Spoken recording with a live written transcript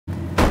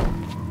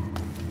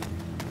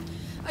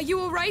Are you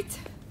alright?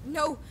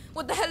 No,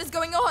 what the hell is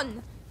going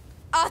on?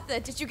 Arthur,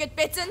 did you get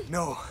bitten?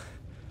 No.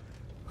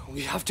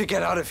 We have to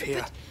get out of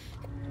here.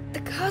 But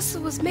the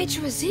castle was made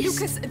to resist.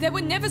 Lucas, there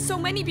were never so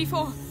many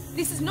before.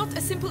 This is not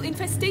a simple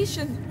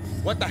infestation.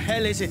 What the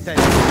hell is it then?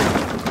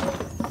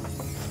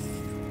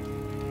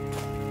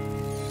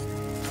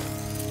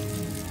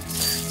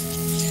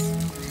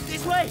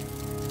 This way!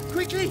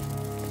 Quickly!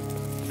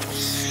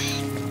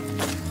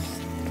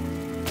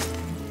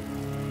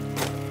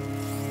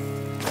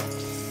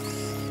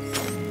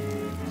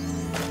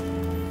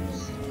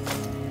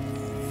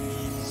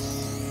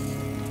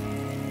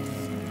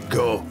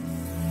 Go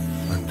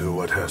and do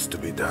what has to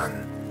be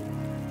done.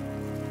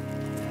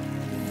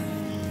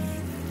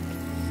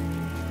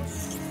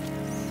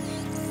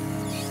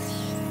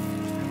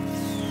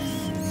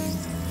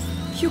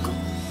 Hugo.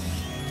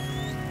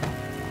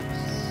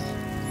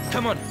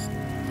 Come on.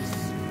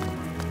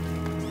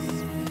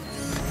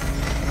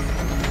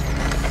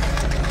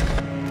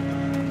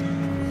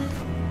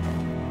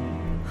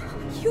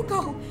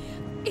 Hugo!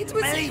 It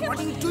was Ellie, him! what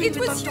are you doing It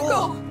with was the Hugo!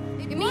 door?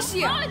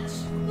 Amicia!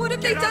 What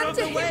have they Get out done of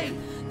to the him? way.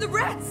 The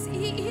rats!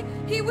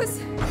 He was...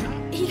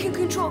 He can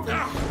control them.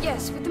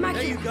 Yes, with the There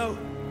magic. you go.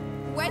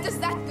 Where does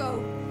that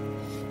go?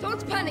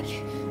 Don't panic.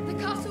 The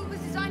castle was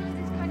designed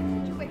for this kind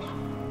of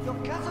situation. Your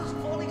castle's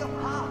falling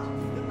apart.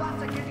 The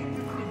bats are getting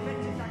through the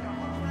defenses like a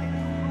hot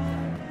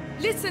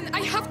knife. Listen,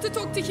 I have to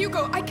talk to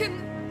Hugo. I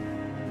can...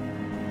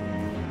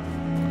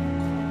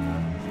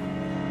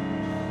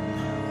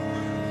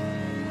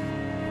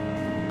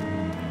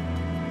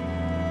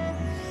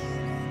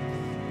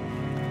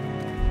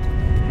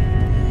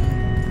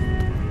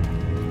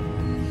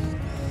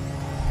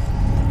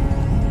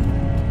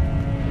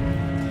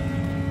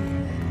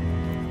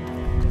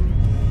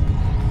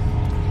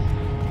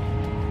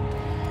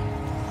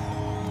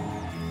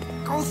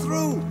 Go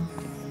through!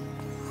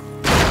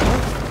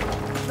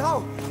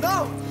 No!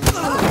 No!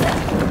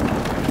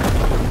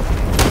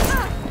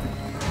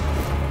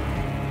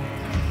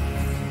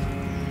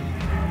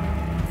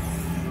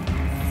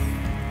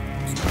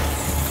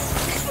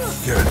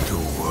 Get to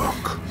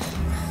work.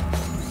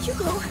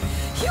 Hugo!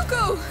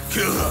 Hugo!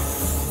 Kill her,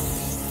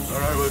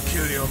 or I will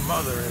kill your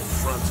mother in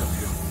front of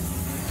you.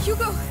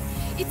 Hugo!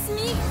 It's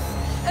me!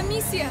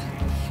 Amicia!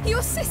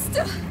 Your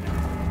sister!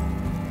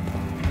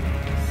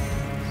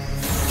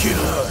 Kill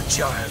her,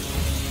 child,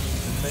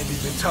 and maybe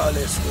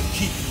Vitalis will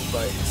keep you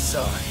by his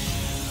side.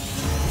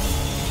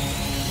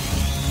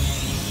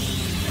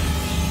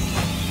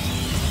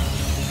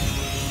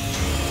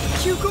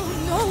 Hugo,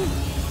 no!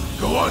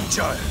 Go on,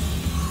 child.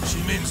 She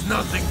means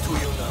nothing to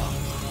you now.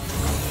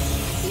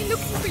 We're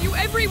looking for you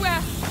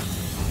everywhere!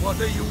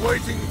 What are you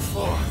waiting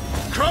for?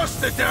 Cross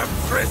the damn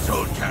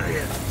threshold,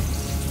 carrier.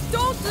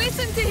 Don't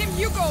listen to him,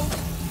 Hugo!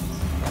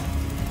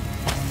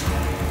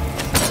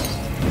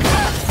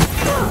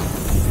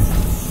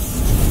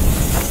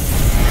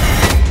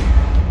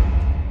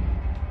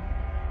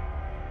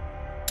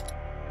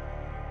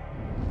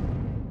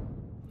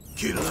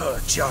 Kill her,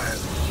 child.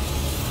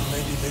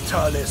 Maybe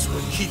Vitalis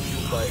will keep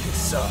you by his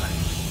side.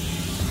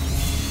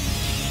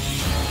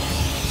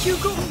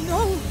 Hugo,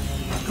 no!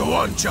 Go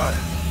on, child.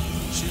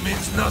 She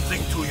means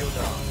nothing to you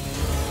now.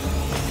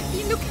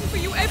 We're looking for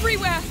you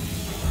everywhere!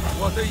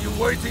 What are you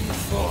waiting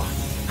for?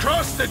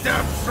 Cross the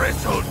damn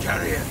threshold,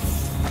 carrier.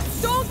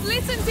 Don't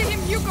listen to him,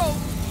 Hugo!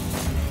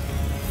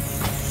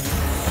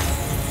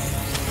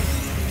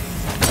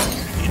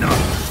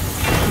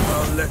 Enough.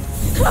 I'll let...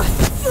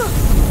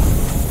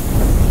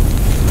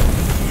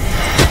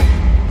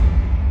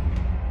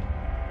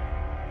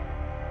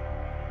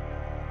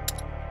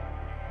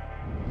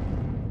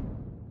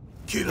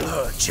 Kill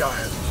her,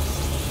 child.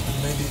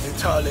 Maybe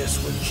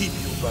Vitalis will keep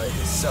you by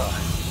his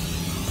side.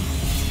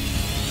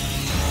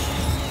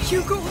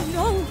 Hugo,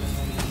 no!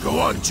 Go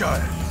on,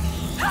 child.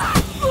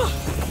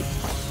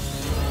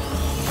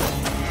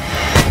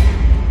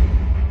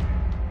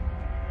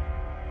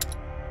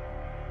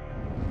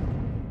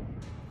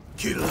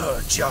 Kill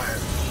her,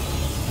 child.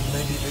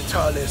 Maybe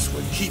Vitalis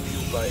will keep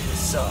you by his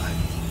side.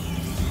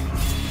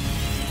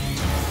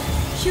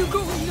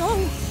 Hugo,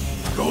 no!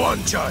 Go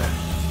on, child.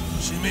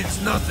 She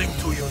means nothing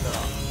to you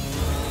now.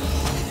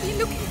 We're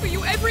looking for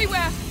you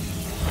everywhere!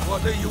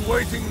 What are you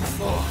waiting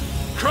for?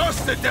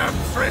 Cross the damn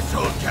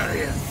threshold,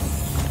 carrier.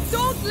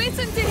 Don't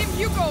listen to him,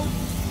 Hugo!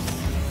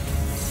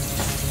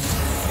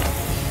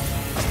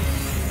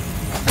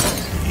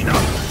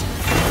 Enough.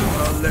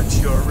 I'll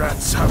let your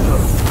rats have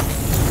her.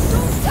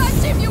 Don't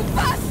touch him, you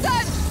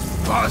bastard!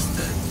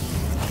 Bastard!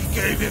 He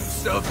gave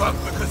himself up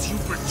because you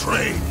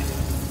betrayed.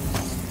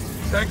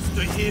 Thanks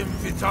to him,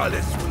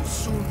 Vitalis will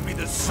soon be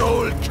the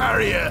sole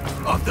carrier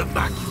of the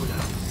macula.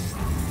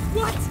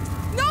 What?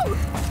 No!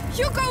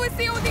 Hugo is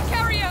the only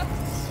carrier!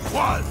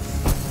 Was.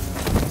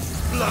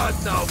 Blood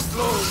now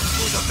flows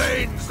through the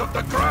veins of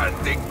the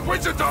Grand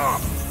Inquisitor!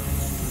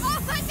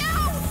 Arthur,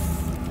 now!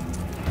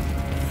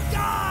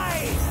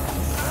 Die!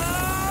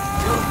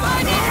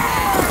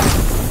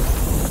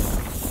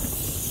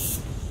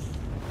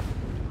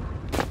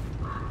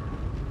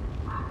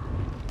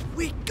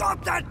 We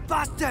got that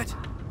bastard!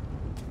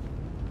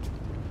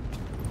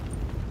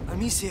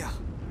 Amicia.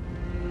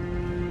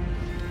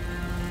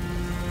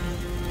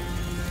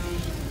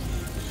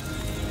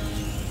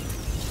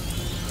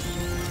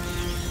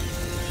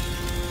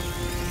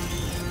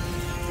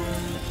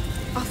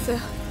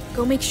 Arthur,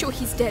 go make sure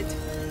he's dead.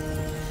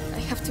 I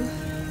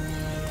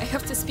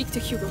have to speak to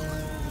Hugo.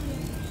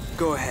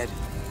 Go ahead.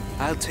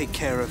 I'll take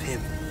care of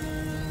him.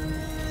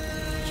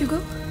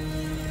 Hugo?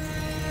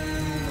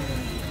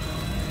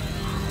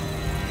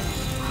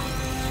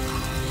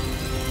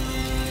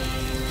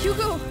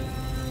 Hugo!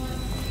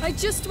 I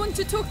just want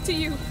to talk to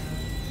you.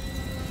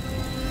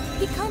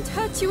 He can't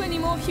hurt you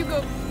anymore,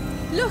 Hugo.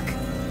 Look!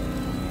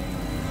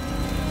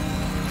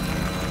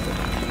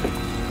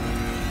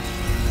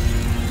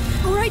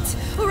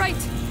 All right.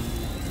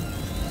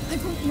 I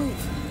won't move.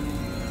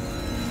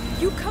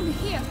 You come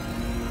here.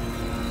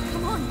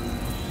 Come on.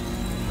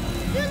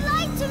 You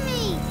lied to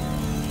me!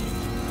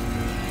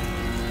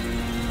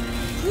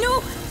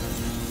 No!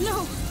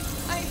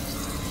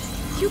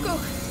 Hugo,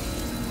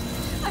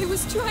 I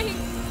was trying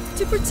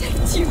to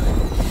protect you.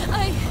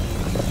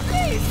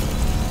 Please!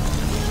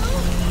 You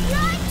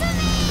lied to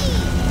me!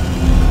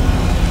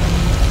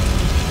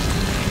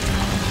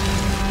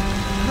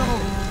 No!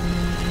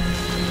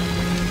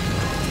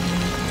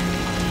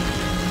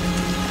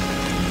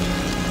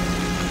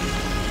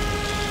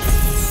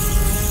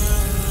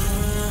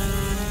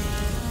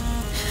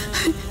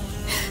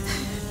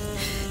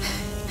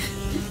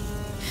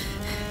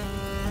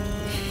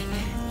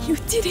 You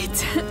did it!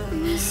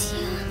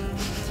 Amicia.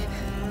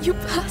 You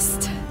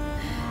passed.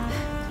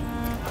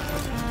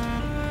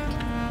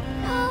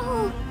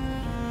 No!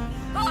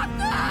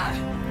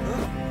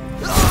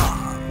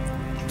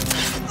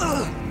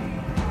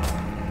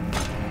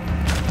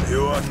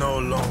 You are no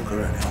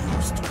longer any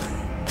use to me.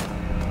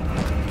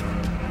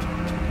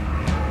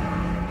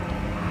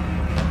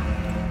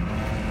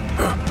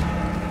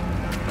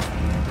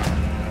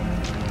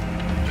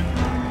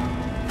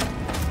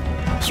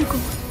 Hugo,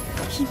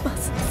 he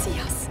mustn't see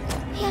us.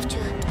 We have to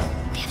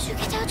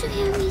get out of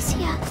here,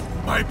 Amicia.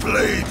 My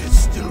blade is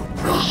still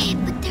Hey,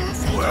 but they're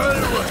afraid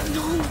well.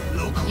 No.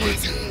 Look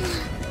within.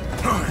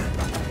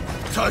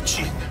 Touch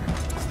it.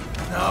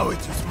 Now it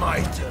is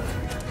my turn.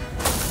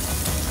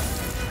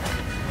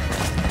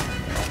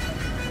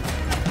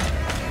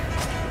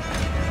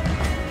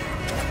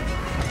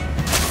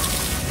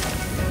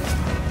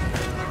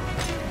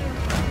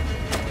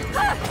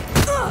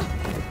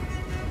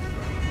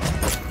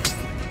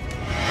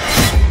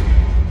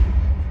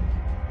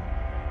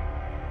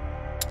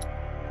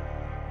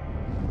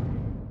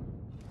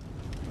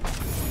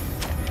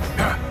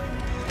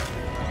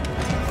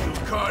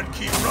 Can't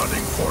keep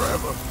running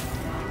forever.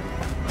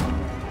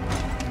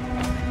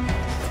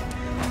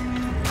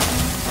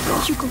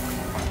 Hugo,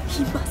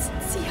 he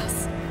mustn't see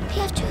us. We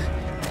have to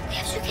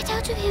get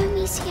out of here,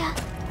 Amicia.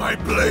 My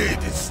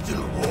blade is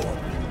still warm,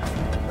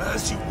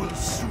 as you will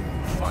soon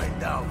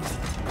find out.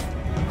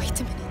 Wait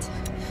a minute.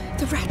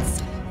 The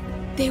rats.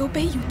 They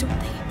obey you, don't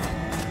they?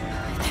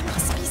 There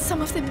must be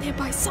some of them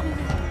nearby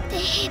somewhere. They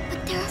hate,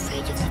 but they're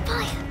afraid of the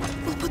fire.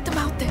 We'll put them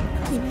out then.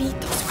 We need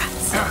those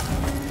rats.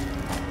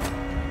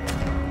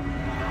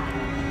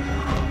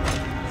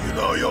 You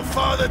know your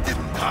father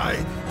didn't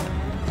hide.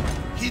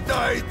 He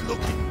died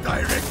looking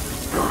directly.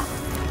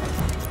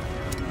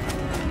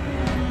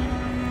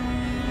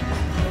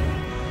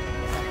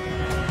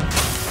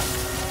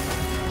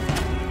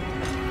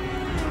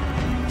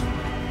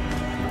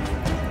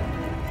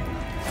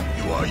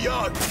 You are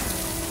young.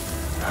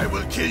 I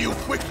will kill you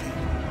quickly.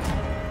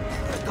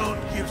 I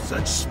don't give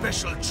such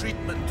special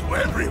treatment to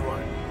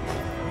everyone.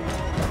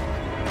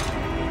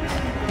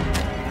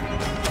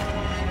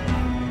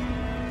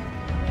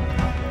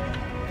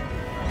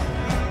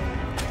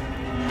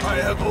 I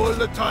have all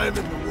the time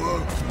in the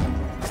world.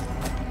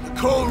 The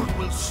cold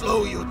will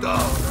slow you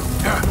down.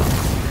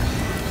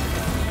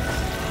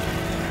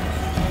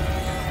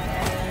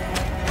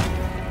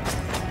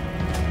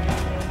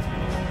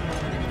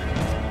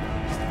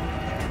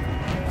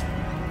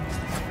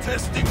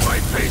 Testing my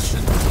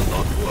patience will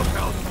not work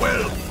out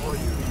well for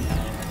you.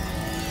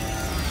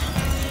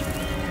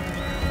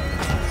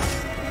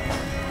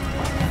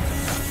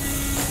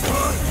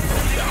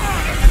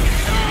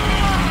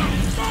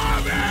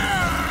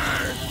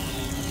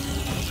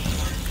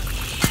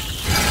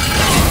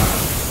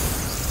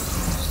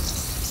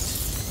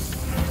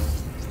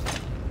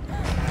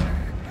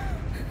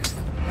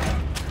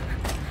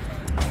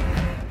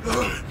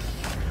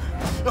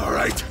 All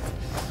right.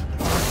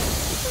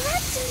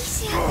 Rats,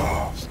 Amicia.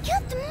 He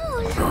killed them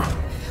all.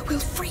 We'll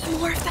free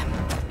more of them.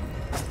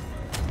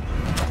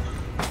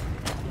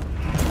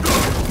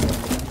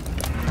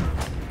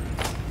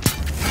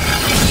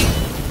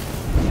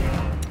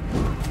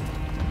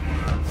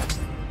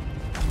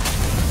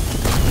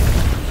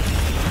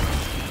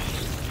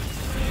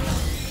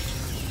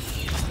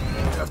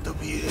 You have to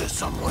be here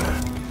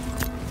somewhere.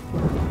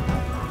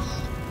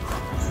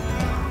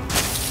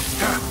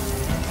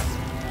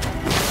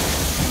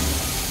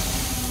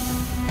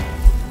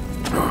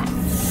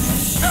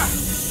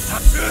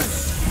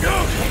 Go!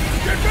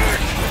 Get back!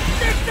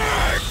 Get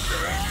back!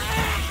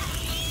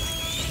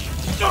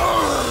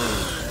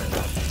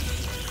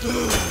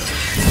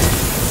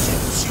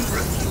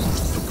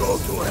 go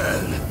to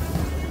hell,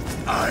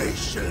 I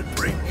shall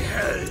bring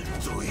hell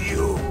to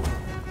you.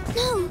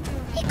 No,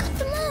 he got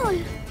them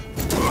all.